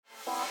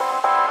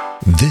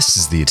This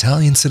is the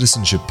Italian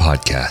Citizenship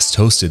Podcast,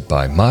 hosted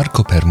by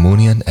Marco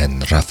Permunian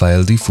and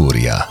Rafael Di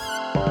Furia.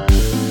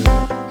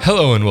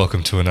 Hello and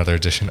welcome to another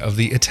edition of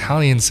the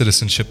Italian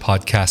Citizenship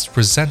Podcast,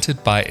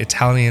 presented by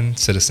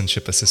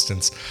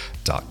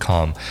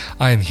ItalianCitizenshipAssistance.com.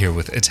 I am here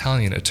with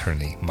Italian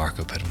attorney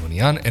Marco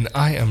Permunian, and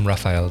I am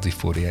Rafael Di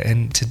Furia.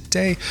 And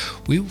today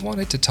we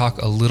wanted to talk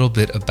a little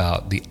bit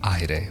about the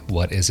AIRE.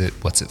 What is it?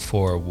 What's it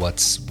for?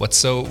 What's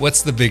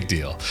the big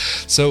deal?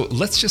 So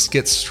let's just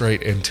get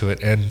straight into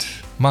it. And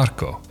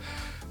Marco,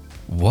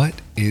 what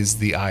is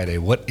the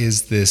AIRE? What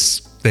is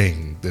this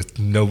thing that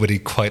nobody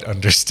quite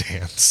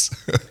understands?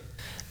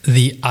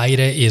 The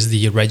AIRE is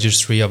the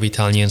Registry of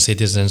Italian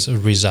Citizens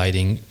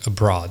Residing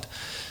Abroad.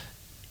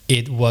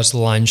 It was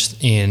launched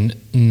in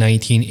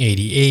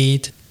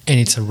 1988, and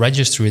it's a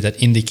registry that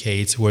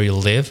indicates where you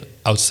live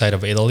outside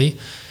of Italy,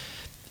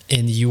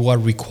 and you are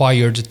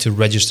required to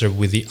register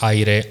with the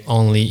AIRE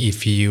only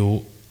if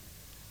you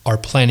are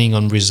planning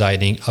on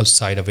residing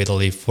outside of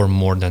Italy for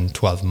more than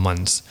 12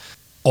 months.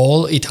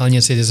 All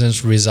Italian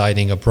citizens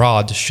residing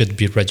abroad should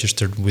be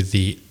registered with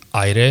the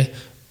AIRE,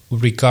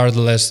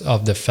 regardless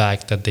of the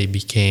fact that they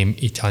became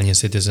Italian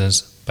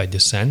citizens by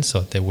descent,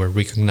 so they were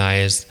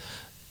recognized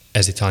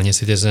as Italian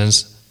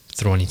citizens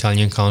through an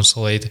Italian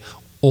consulate,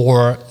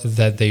 or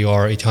that they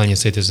are Italian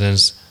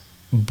citizens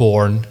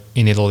born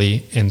in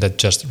Italy and that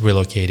just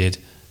relocated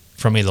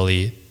from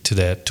Italy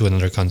to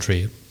another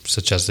country,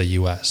 such as the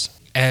US.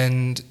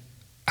 And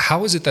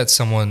how is it that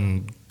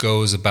someone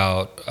goes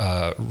about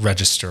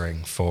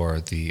registering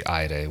for the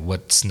AIRE?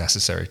 What's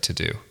necessary to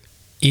do?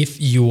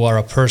 If you are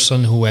a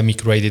person who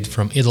emigrated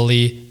from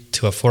Italy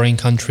to a foreign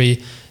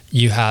country,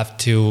 you have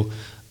to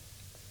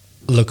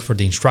look for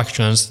the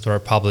instructions that are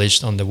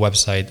published on the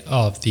website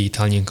of the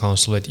Italian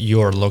consulate,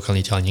 your local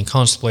Italian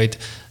consulate.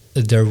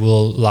 There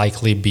will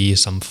likely be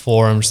some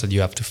forms that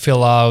you have to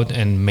fill out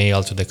and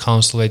mail to the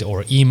consulate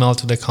or email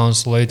to the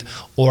consulate.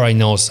 Or I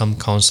know some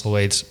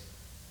consulates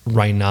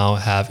right now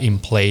have in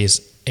place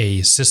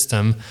a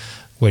system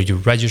where you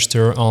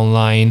register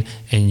online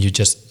and you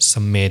just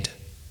submit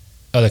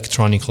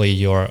electronically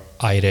your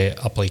AIRE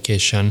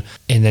application,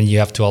 and then you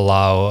have to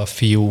allow a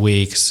few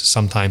weeks,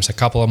 sometimes a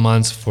couple of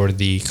months, for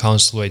the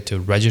consulate to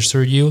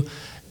register you.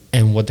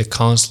 And what the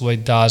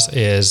consulate does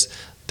is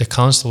the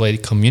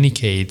consulate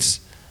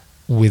communicates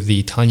with the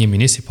Italian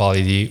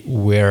municipality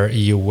where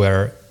you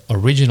were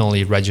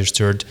originally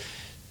registered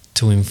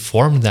to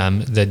inform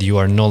them that you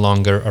are no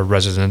longer a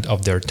resident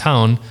of their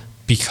town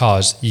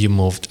because you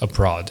moved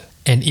abroad.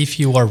 And if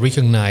you are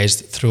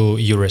recognized through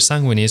Iure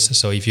Sanguinis,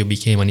 so if you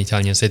became an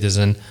Italian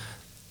citizen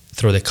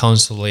through the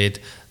consulate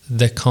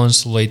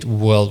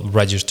will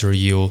register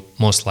you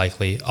most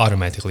likely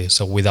automatically,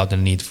 so without the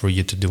need for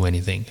you to do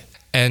anything.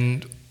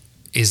 And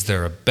is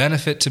there a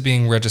benefit to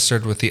being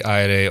registered with the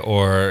AIRE,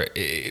 or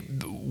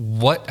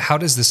how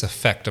does this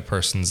affect a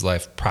person's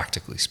life,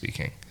 practically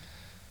speaking?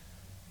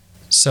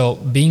 So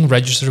being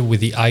registered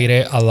with the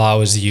AIRE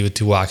allows you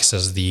to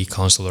access the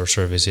consular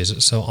services.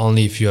 So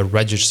only if you are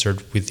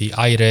registered with the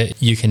AIRE,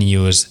 you can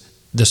use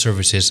the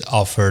services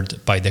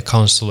offered by the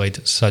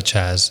consulate, such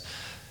as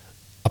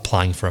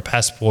applying for a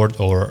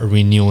passport or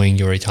renewing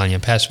your Italian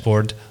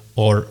passport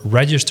or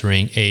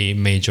registering a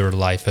major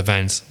life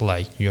events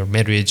like your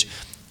marriage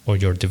or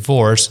your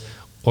divorce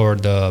or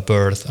the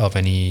birth of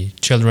any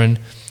children.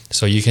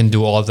 So you can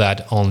do all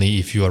that only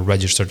if you are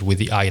registered with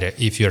the AIRE.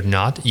 If you're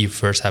not, you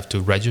first have to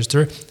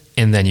register,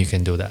 and then you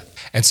can do that.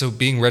 And so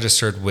being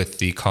registered with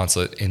the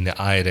consulate in the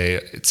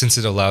AIRE, since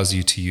it allows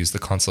you to use the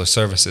consular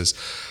services,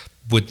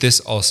 would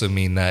this also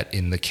mean that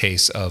in the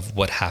case of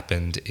what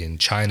happened in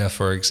China,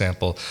 for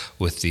example,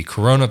 with the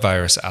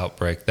coronavirus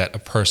outbreak, that a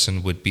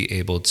person would be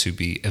able to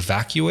be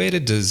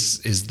evacuated?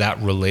 Is that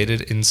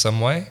related in some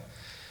way?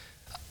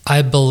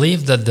 I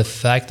believe that the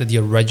fact that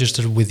you're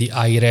registered with the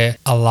AIRE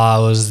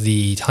allows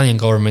the Italian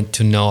government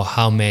to know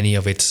how many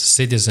of its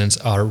citizens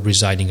are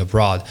residing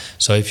abroad.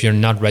 So if you're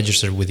not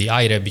registered with the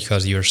AIRE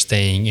because you're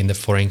staying in the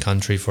foreign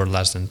country for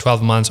less than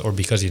 12 months or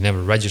because you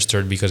never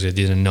registered because you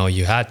didn't know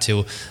you had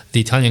to,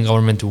 the Italian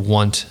government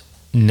won't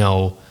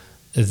know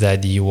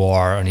that you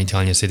are an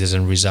Italian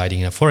citizen residing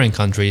in a foreign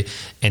country.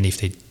 And if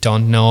they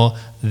don't know,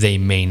 they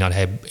may not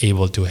be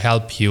able to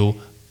help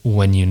you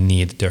when you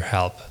need their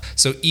help.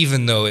 So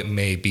even though it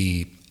may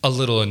be a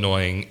little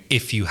annoying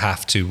if you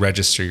have to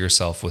register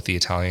yourself with the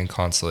Italian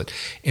consulate,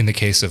 in the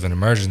case of an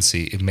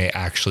emergency, it may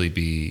actually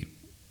be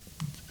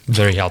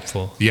very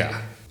helpful.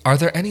 Yeah. Are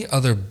there any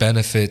other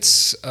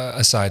benefits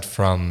aside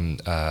from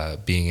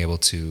being able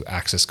to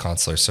access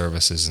consular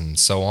services and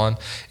so on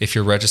if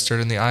you're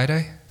registered in the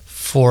AIRE?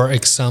 For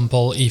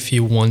example, if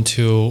you want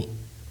to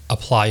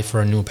apply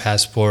for a new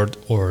passport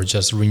or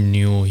just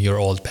renew your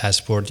old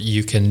passport,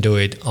 you can do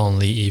it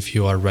only if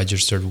you are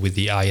registered with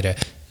the AIRE.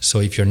 So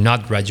if you're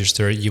not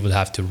registered, you will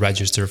have to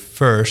register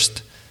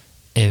first,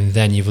 and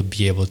then you would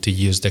be able to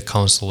use the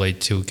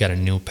consulate to get a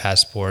new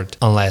passport,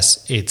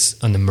 unless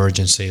it's an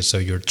emergency. So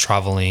you're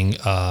traveling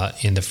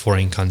in the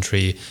foreign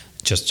country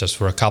just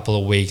for a couple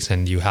of weeks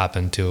and you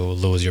happen to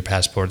lose your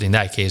passport. In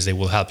that case, they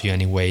will help you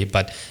anyway.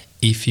 But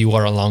if you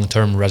are a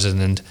long-term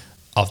resident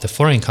of the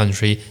foreign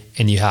country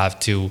and you have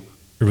to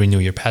renew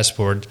your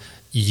passport,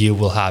 you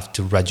will have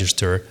to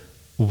register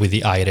with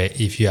the AIRE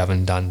if you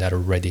haven't done that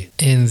already.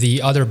 And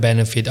the other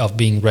benefit of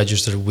being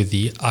registered with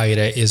the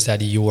AIRE is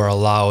that you are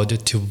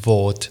allowed to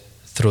vote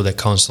through the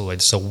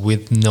consulate, so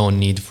with no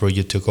need for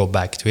you to go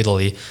back to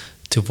Italy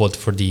to vote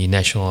for the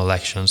national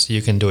elections.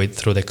 You can do it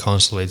through the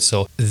consulate.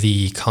 So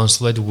the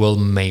consulate will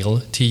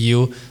mail to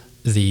you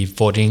the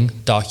voting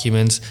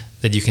documents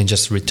that you can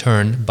just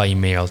return by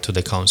mail to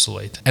the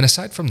consulate. And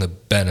aside from the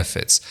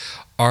benefits,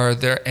 are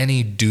there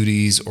any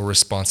duties or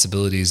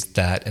responsibilities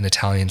that an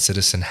Italian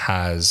citizen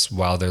has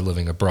while they're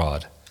living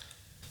abroad?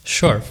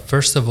 Sure.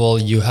 First of all,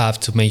 you have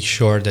to make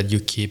sure that you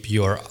keep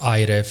your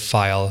AIRE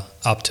file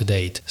up to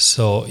date.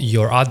 So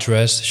your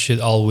address should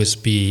always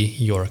be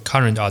your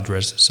current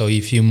address. So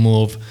if you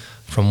move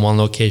from one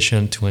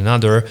location to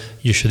another,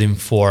 you should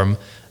inform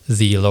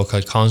the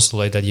local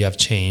consulate that you have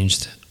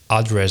changed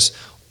address,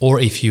 or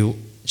if you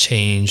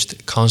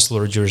changed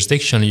consular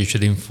jurisdiction, you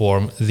should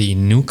inform the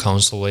new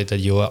consulate that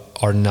you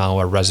are now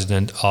a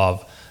resident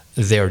of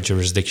their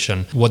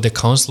jurisdiction. What the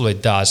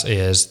consulate does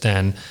is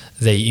then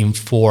they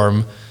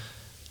inform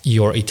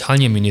your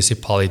Italian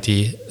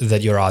municipality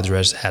that your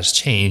address has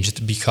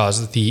changed,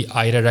 because the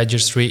AIRE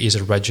registry is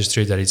a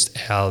registry that is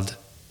held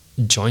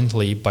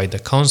jointly by the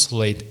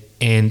consulate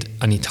and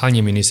an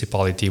Italian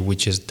municipality,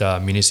 which is the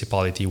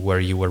municipality where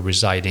you were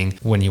residing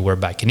when you were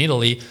back in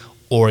Italy,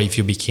 or if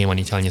you became an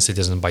Italian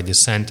citizen by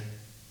descent,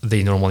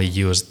 they normally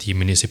use the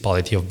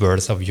municipality of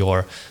birth of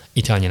your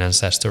Italian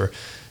ancestor.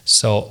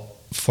 So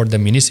for the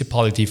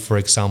municipality, for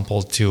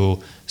example,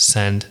 to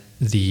send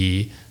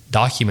the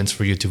documents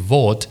for you to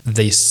vote,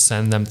 they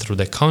send them through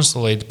the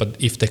consulate, but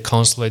if the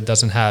consulate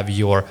doesn't have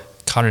your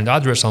current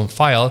address on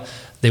file,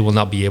 they will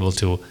not be able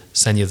to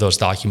send you those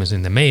documents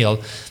in the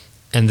mail.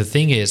 And the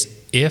thing is,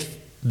 if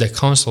the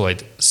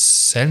consulate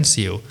sends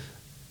you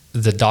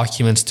the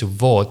documents to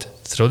vote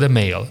through the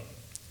mail,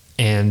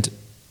 and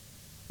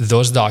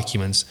those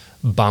documents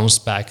bounce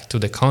back to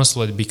the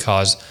consulate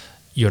because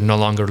you're no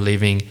longer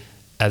living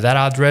at that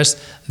address,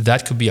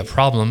 that could be a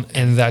problem,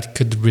 and that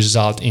could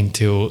result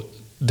into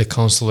the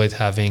consulate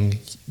having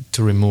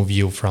to remove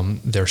you from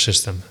their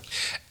system.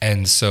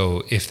 And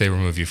so if they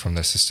remove you from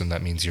their system,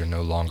 that means you're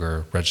no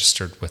longer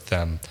registered with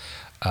them.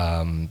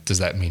 Does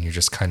that mean you're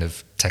just kind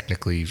of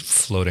technically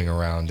floating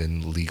around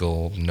in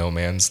legal no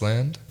man's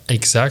land?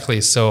 Exactly.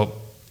 So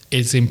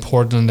it's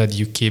important that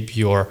you keep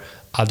your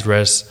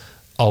address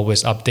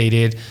always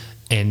updated,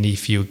 and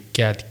if you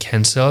get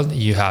canceled,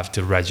 you have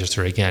to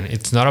register again.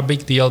 It's not a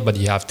big deal, but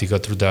you have to go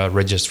through the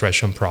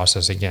registration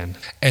process again.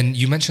 And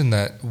you mentioned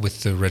that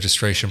with the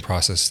registration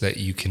process that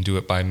you can do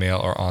it by mail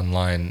or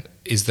online.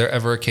 Is there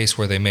ever a case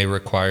where they may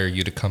require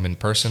you to come in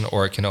person,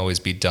 or it can always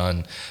be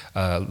done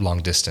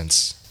long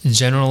distance?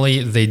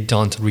 Generally, they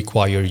don't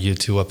require you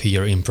to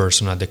appear in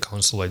person at the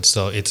consulate,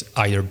 so it's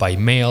either by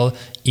mail,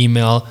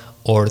 email,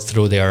 or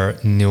through their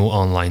new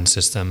online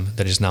system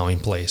that is now in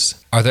place.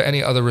 Are there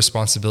any other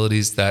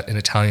responsibilities that an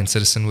Italian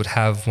citizen would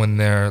have when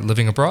they're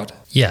living abroad?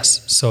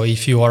 Yes. So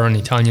if you are an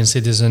Italian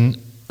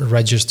citizen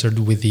registered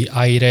with the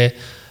AIRE,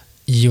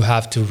 you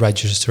have to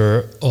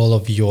register all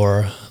of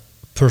your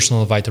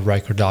personal vital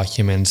record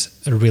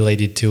documents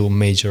related to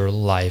major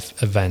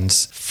life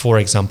events. For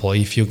example,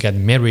 if you get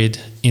married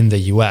in the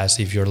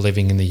US, if you're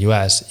living in the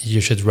US, you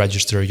should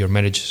register your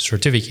marriage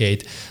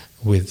certificate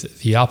with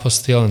the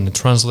apostille and the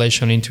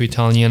translation into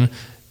Italian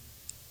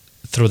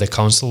through the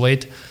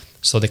consulate.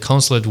 So the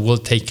consulate will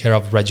take care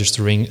of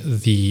registering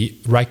the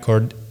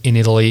record in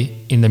Italy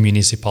in the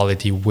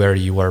municipality where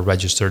you are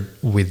registered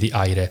with the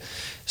AIRE.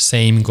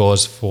 Same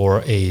goes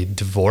for a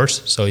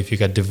divorce. So if you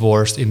get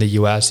divorced in the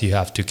US, you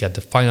have to get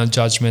the final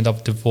judgment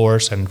of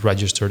divorce and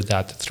register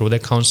that through the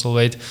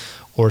consulate.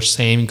 Or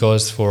same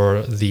goes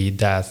for the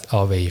death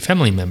of a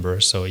family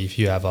member. So if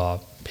you have a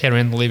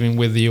parent living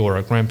with you or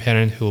a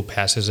grandparent who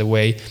passes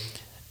away,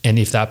 and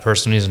if that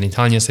person is an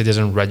Italian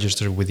citizen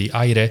registered with the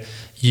AIRE,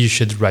 you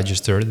should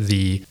register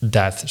the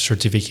death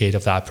certificate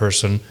of that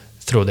person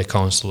through the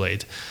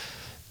consulate.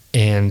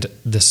 And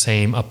the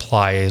same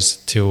applies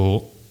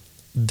to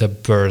the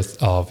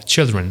birth of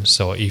children.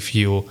 So if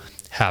you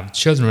have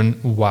children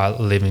while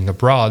living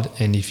abroad,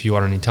 and if you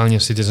are an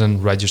Italian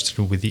citizen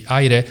registered with the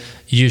AIRE,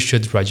 you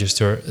should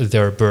register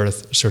their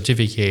birth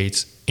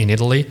certificates in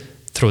Italy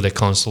through the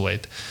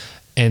consulate.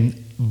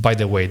 And by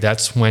the way,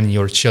 that's when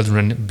your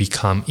children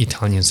become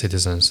Italian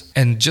citizens.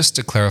 And just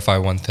to clarify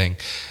one thing,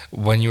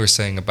 when you were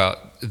saying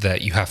about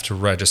that you have to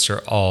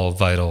register all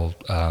vital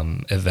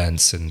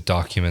events and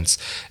documents,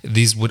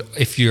 these would,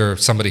 if you're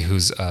somebody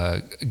who's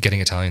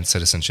getting Italian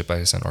citizenship by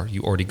descent, or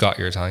you already got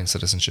your Italian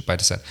citizenship by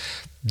descent,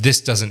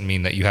 this doesn't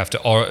mean that you have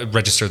to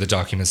register the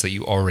documents that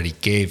you already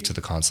gave to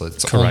the consulate.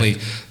 It's Correct. only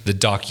the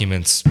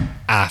documents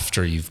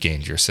after you've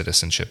gained your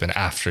citizenship and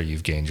after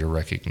you've gained your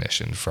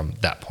recognition from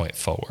that point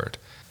forward.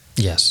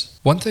 Yes.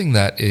 One thing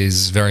that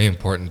is very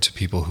important to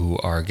people who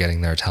are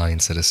getting their Italian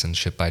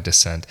citizenship by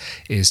descent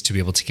is to be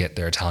able to get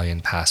their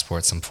Italian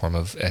passport, some form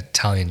of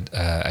Italian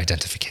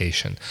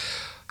identification.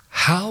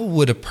 How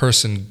would a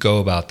person go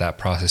about that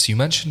process? You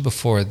mentioned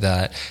before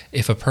that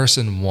if a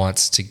person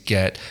wants to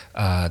get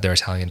their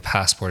Italian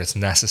passport, it's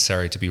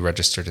necessary to be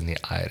registered in the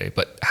AIRE.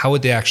 But how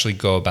would they actually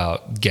go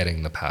about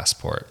getting the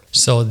passport?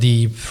 So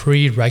the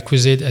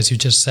prerequisite, as you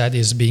just said,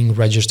 is being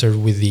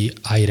registered with the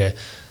AIRE.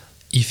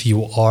 If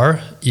you are,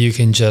 you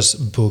can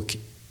just book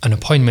an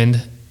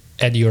appointment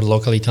at your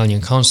local Italian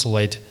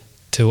consulate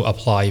to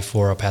apply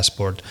for a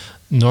passport.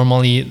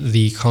 Normally,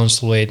 the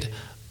consulate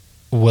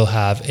will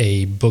have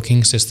a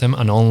booking system,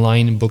 an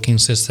online booking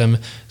system.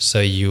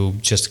 So you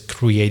just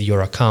create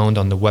your account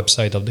on the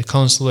website of the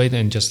consulate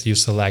and just you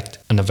select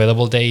an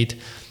available date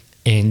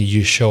and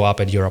you show up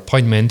at your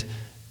appointment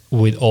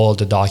with all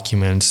the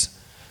documents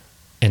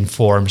and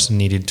forms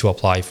needed to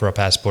apply for a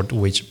passport,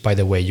 which, by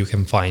the way, you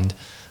can find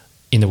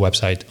on the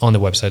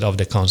website of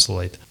the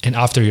consulate. And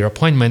after your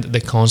appointment,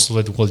 the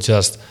consulate will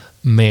just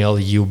mail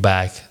you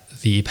back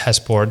the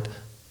passport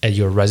at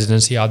your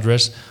residency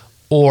address,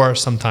 or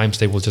sometimes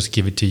they will just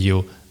give it to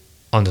you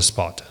on the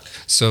spot.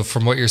 So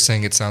from what you're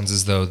saying, it sounds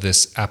as though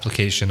this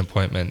application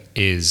appointment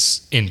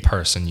is in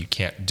person. You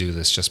can't do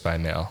this just by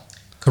mail.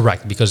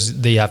 Correct,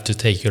 because they have to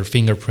take your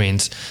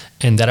fingerprints,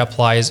 and that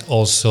applies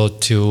also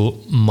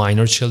to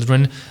minor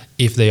children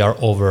if they are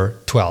over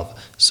 12.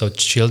 So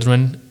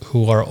children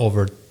who are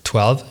over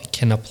 12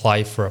 can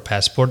apply for a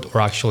passport,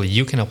 or actually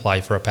you can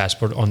apply for a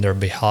passport on their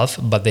behalf,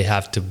 but they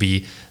have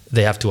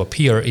to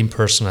appear in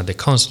person at the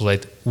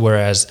consulate,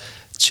 whereas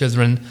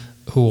children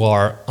who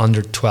are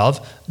under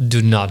 12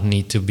 do not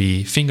need to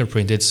be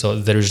fingerprinted, so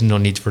there is no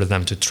need for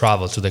them to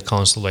travel to the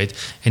consulate,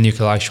 and you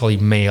can actually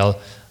mail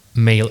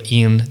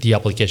in the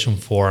application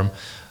form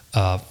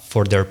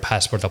for their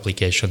passport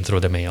application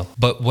through the mail.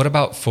 But what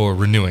about for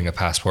renewing a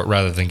passport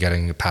rather than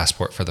getting a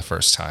passport for the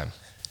first time?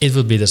 It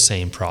would be the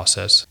same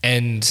process.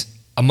 And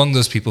among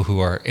those people who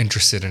are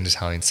interested in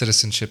Italian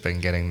citizenship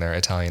and getting their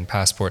Italian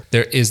passport,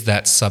 there is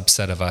that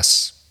subset of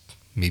us,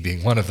 me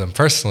being one of them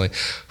personally,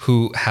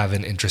 who have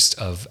an interest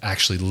of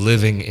actually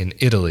living in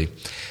Italy.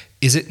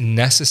 Is it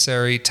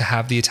necessary to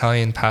have the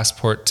Italian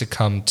passport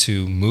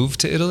to move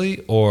to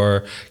Italy,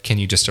 or can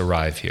you just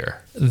arrive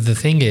here? The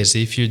thing is,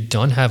 if you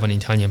don't have an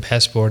Italian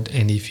passport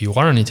and if you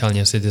are an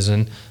Italian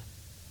citizen,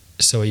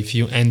 so if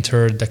you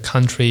enter the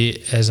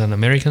country as an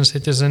American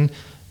citizen,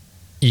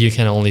 you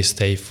can only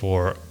stay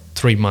for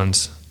 3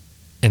 months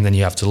and then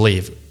you have to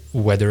leave.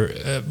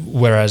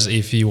 Whereas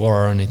if you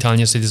are an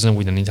Italian citizen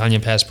with an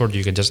Italian passport,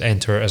 you can just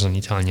enter as an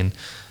Italian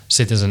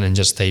citizen and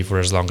just stay for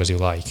as long as you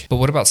like. But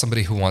what about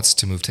somebody who wants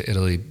to move to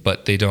Italy,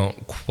 but they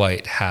don't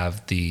quite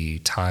have the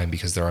time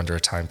because they're under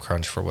a time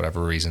crunch for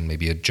whatever reason,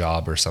 maybe a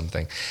job or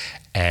something,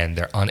 and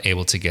they're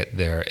unable to get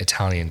their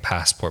Italian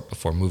passport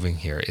before moving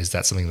here? Is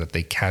that something that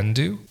they can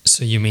do?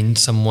 So you mean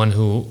someone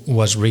who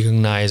was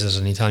recognized as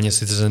an Italian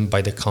citizen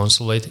by the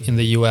consulate in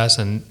the US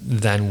and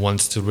then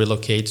wants to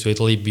relocate to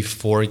Italy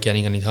before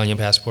getting an Italian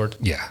passport?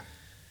 Yeah.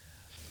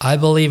 I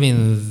believe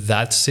in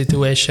that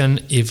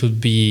situation, it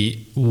would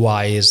be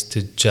wise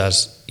to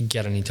just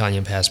get an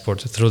Italian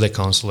passport through the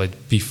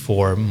consulate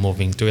before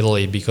moving to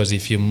Italy, because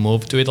if you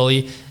move to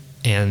Italy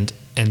and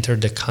enter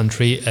the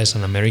country as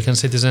an American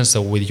citizen,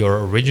 so with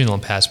your original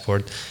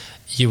passport,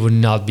 you would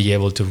not be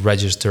able to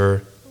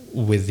register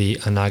with the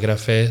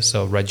anagrafe,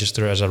 so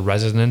register as a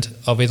resident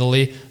of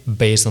Italy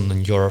based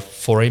on your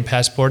foreign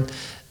passport.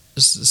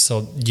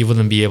 So you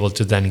wouldn't be able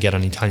to then get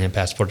an Italian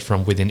passport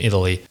from within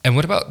Italy. And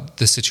what about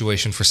the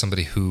situation for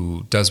somebody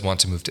who does want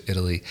to move to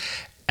Italy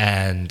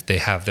and they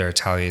have their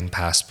Italian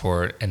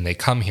passport and they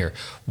come here?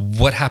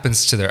 What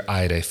happens to their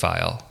AIRE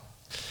file?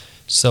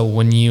 So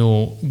when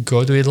you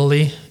go to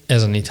Italy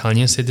as an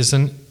Italian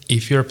citizen,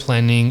 if you're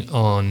planning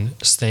on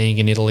staying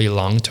in Italy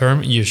long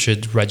term, you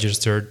should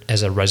register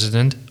as a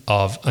resident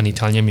of an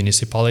Italian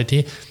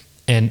municipality.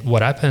 And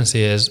what happens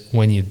is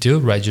when you do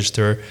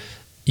register,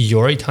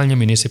 your Italian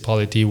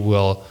municipality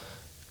will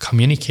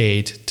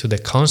communicate to the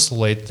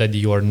consulate that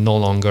you are no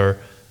longer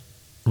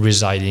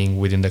residing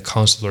within the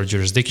consular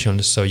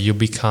jurisdiction. So you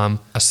become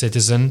a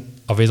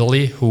citizen of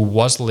Italy who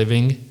was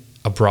living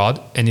abroad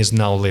and is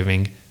now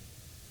living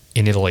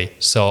in Italy.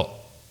 So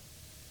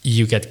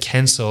you get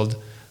canceled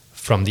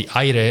from the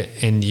AIRE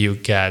and you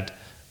get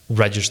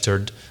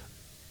registered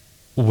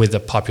with the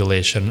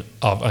population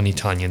of an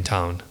Italian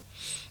town.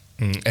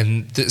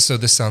 So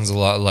this sounds a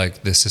lot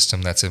like the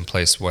system that's in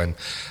place when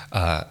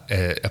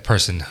a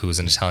person who is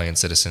an Italian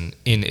citizen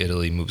in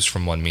Italy moves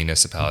from one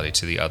municipality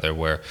to the other,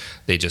 where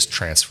they just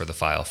transfer the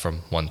file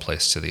from one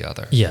place to the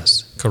other.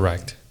 Yes,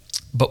 correct.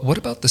 But what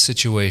about the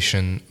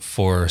situation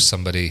for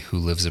somebody who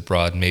lives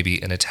abroad,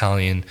 maybe an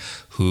Italian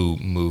who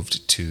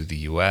moved to the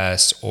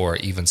US, or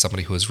even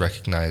somebody who is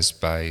recognized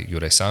by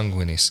Iure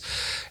Sanguinis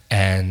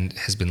and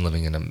has been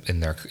living in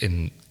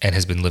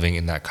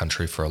that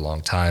country for a long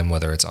time,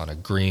 whether it's on a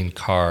green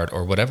card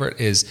or whatever it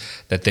is,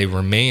 that they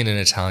remain an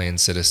Italian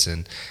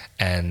citizen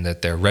and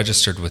that they're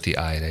registered with the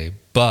AIRE,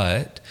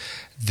 but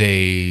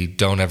they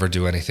don't ever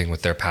do anything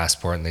with their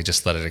passport and they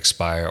just let it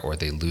expire, or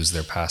they lose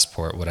their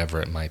passport, whatever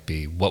it might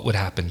be. What would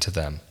happen to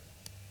them?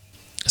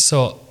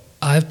 So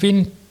I've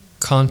been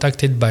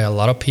contacted by a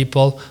lot of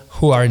people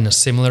who are in a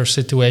similar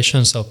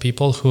situation. So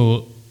people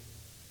who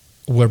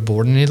were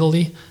born in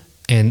Italy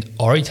and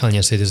are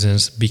Italian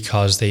citizens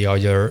because they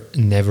either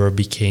never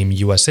became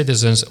US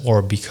citizens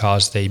or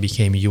because they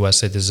became US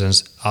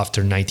citizens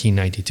after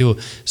 1992.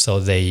 So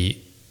they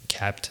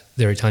kept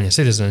their Italian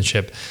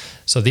citizenship.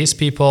 So these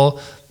people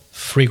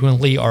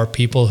frequently are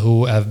people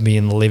who have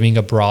been living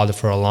abroad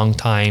for a long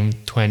time,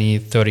 20,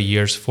 30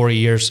 years, 40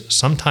 years,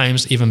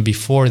 sometimes even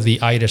before the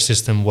AIRE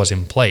system was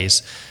in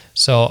place.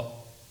 So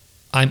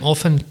I'm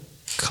often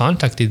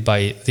contacted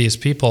by these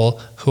people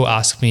who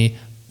ask me,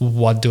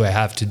 what do I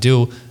have to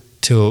do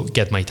to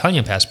get my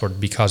Italian passport,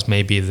 because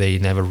maybe they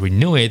never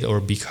renew it,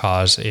 or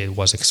because it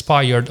was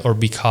expired, or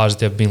because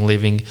they've been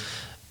living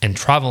and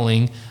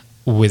traveling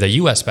with a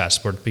US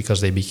passport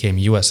because they became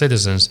US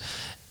citizens.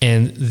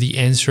 And the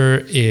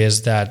answer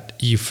is that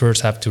you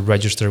first have to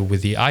register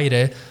with the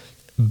AIRE,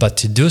 but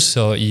to do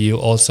so, you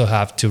also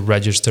have to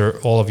register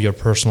all of your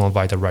personal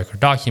vital record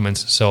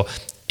documents. So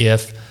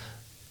if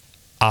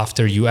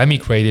after you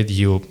emigrated,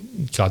 you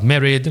got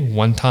married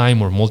one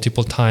time or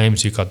multiple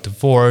times, you got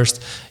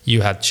divorced,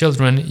 you had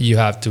children, you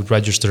have to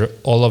register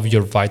all of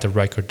your vital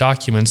record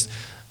documents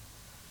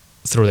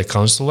through the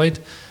consulate.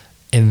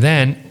 And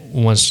then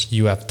once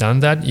you have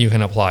done that, you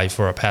can apply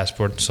for a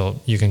passport,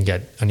 so you can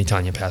get an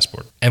Italian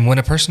passport. And when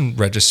a person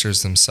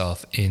registers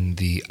themselves in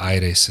the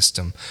AIRE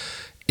system,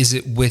 is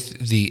it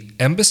with the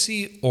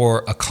embassy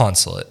or a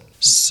consulate?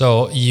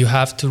 So you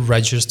have to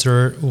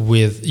register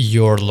with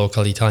your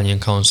local Italian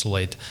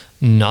consulate,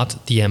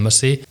 not the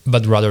embassy,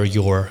 but rather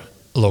your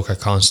local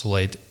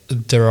consulate.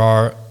 There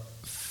are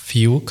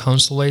few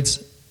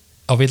consulates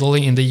of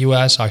Italy in the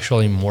US,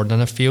 actually more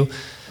than a few.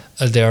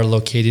 They are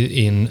located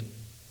in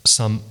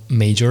some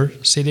major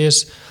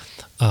cities.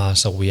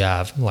 So we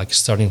have, like,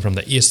 starting from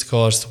the East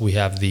Coast, we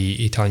have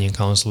the Italian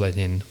consulate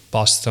in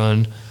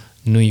Boston,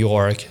 New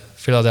York,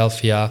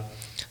 Philadelphia,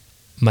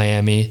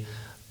 Miami,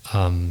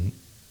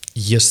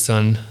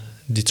 Houston,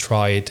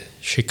 Detroit,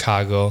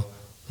 Chicago,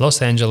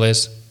 Los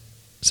Angeles,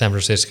 San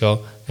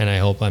Francisco, and I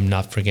hope I'm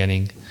not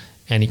forgetting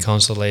any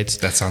consulates.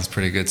 That sounds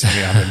pretty good to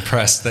me. I'm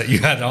impressed that you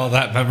had all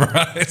that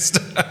memorized.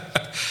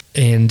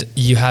 And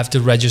you have to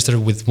register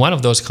with one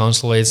of those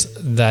consulates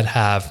that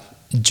have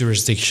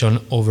jurisdiction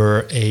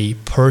over a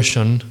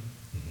portion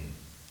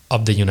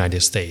of the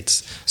United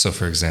States. So,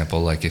 for example,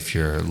 like if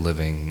you're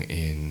living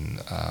in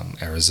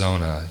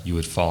Arizona, you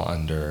would fall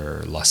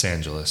under Los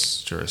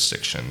Angeles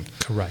jurisdiction.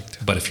 Correct.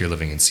 But if you're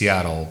living in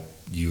Seattle,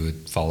 you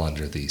would fall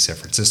under the San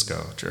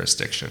Francisco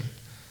jurisdiction.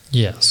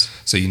 Yes.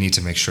 So you need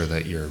to make sure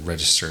that you're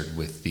registered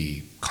with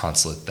the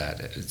consulate that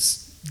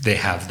they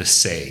have the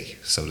say,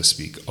 so to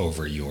speak,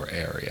 over your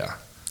area.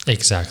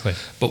 Exactly.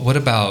 But what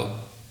about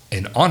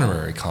an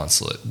honorary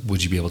consulate?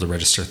 Would you be able to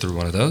register through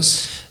one of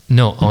those?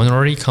 No,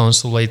 honorary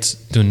consulates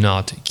do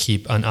not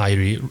keep an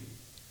AIRE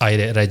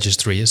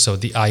registry. So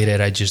the AIRE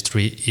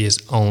registry is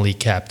only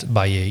kept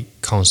by a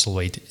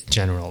consulate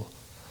general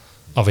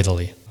of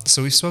Italy.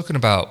 So we've spoken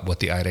about what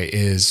the AIRE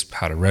is,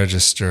 how to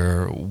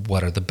register,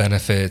 what are the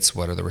benefits,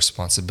 what are the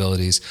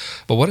responsibilities,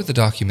 but what are the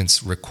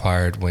documents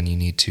required when you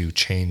need to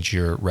change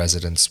your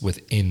residence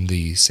within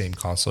the same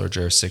consular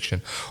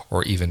jurisdiction,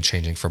 or even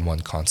changing from one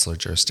consular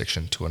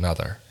jurisdiction to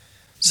another?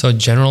 So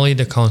generally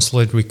the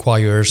consulate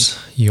requires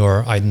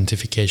your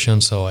identification,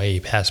 so a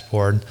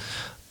passport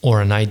or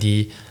an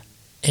ID,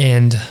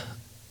 and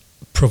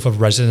proof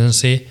of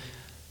residency.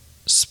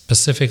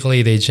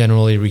 Specifically, they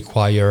generally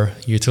require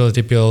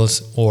utility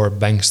bills or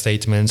bank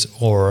statements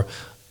or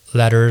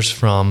letters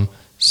from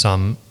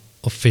some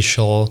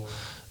official,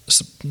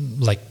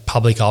 like,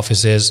 public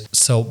offices.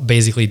 So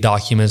basically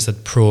documents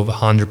that prove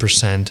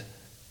 100%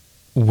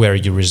 where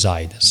you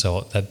reside,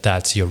 so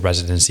that's your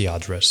residency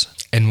address.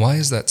 And why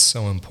is that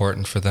so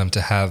important for them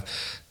to have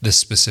this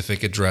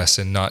specific address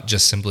and not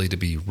just simply to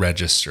be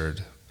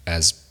registered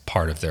as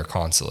part of their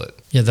consulate?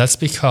 Yeah, that's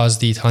because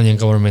the Italian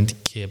government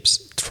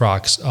keeps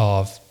tracks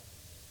of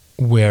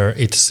where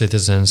its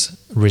citizens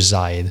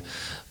reside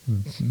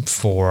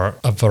for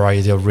a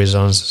variety of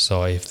reasons.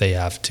 So if they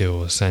have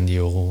to send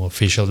you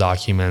official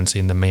documents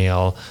in the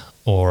mail,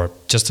 or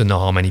just to know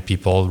how many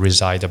people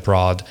reside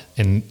abroad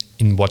and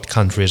in what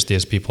countries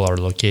these people are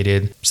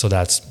located. So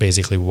that's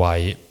basically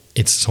why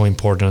it's so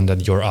important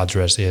that your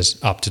address is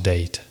up to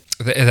date.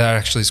 That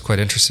actually is quite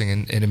interesting,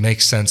 and it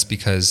makes sense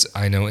because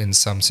I know in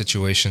some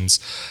situations,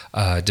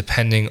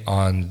 depending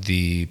on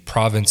the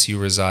province you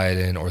reside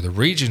in or the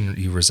region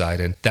you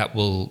reside in, that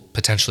will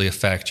potentially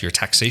affect your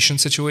taxation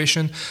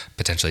situation,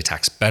 potentially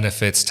tax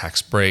benefits,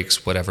 tax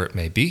breaks, whatever it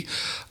may be,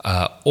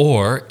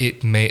 or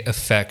it may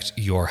affect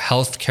your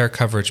health care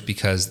coverage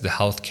because the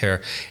health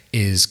care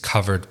is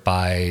covered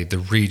by the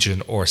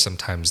region or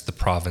sometimes the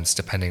province,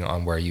 depending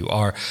on where you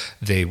are.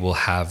 They will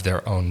have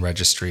their own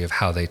registry of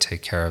how they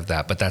take care of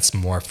that. But that's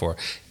more for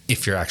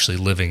if you're actually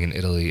living in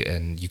Italy,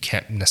 and you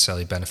can't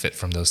necessarily benefit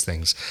from those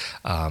things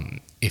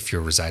if you're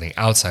residing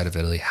outside of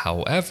Italy.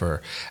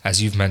 However,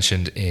 as you've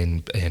mentioned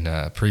in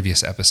a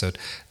previous episode,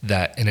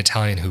 that an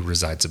Italian who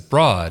resides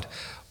abroad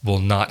will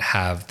not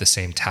have the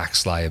same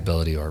tax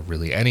liability or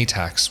really any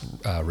tax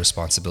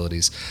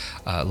responsibilities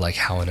like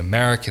how an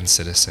American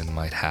citizen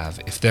might have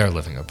if they're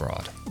living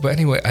abroad. But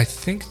anyway, I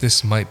think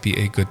this might be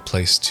a good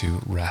place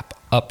to wrap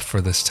up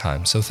for this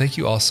time. So thank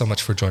you all so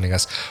much for joining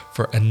us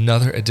for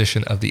another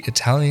edition of the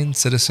Italian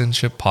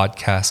Citizenship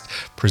Podcast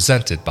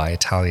presented by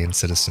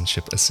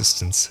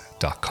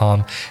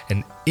ItaliancitizenshipAssistance.com.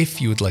 And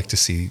if you would like to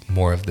see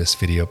more of this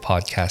video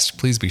podcast,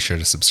 please be sure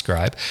to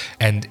subscribe.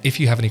 And if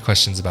you have any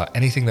questions about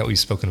anything that we've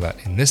spoken about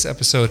in this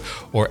episode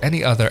or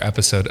any other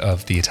episode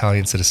of the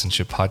Italian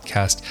Citizenship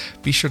Podcast,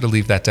 be sure to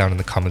leave that down in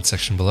the comment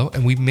section below,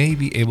 and we may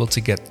be able to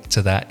get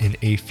to that in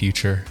a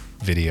future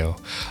video.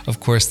 Of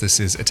course, this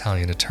is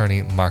Italian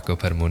attorney Marco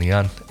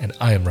Permunian, and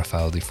I am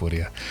Rafael Di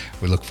Furia.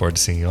 We look forward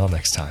to seeing you all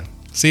next time.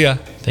 See ya.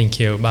 Thank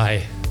you.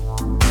 Bye.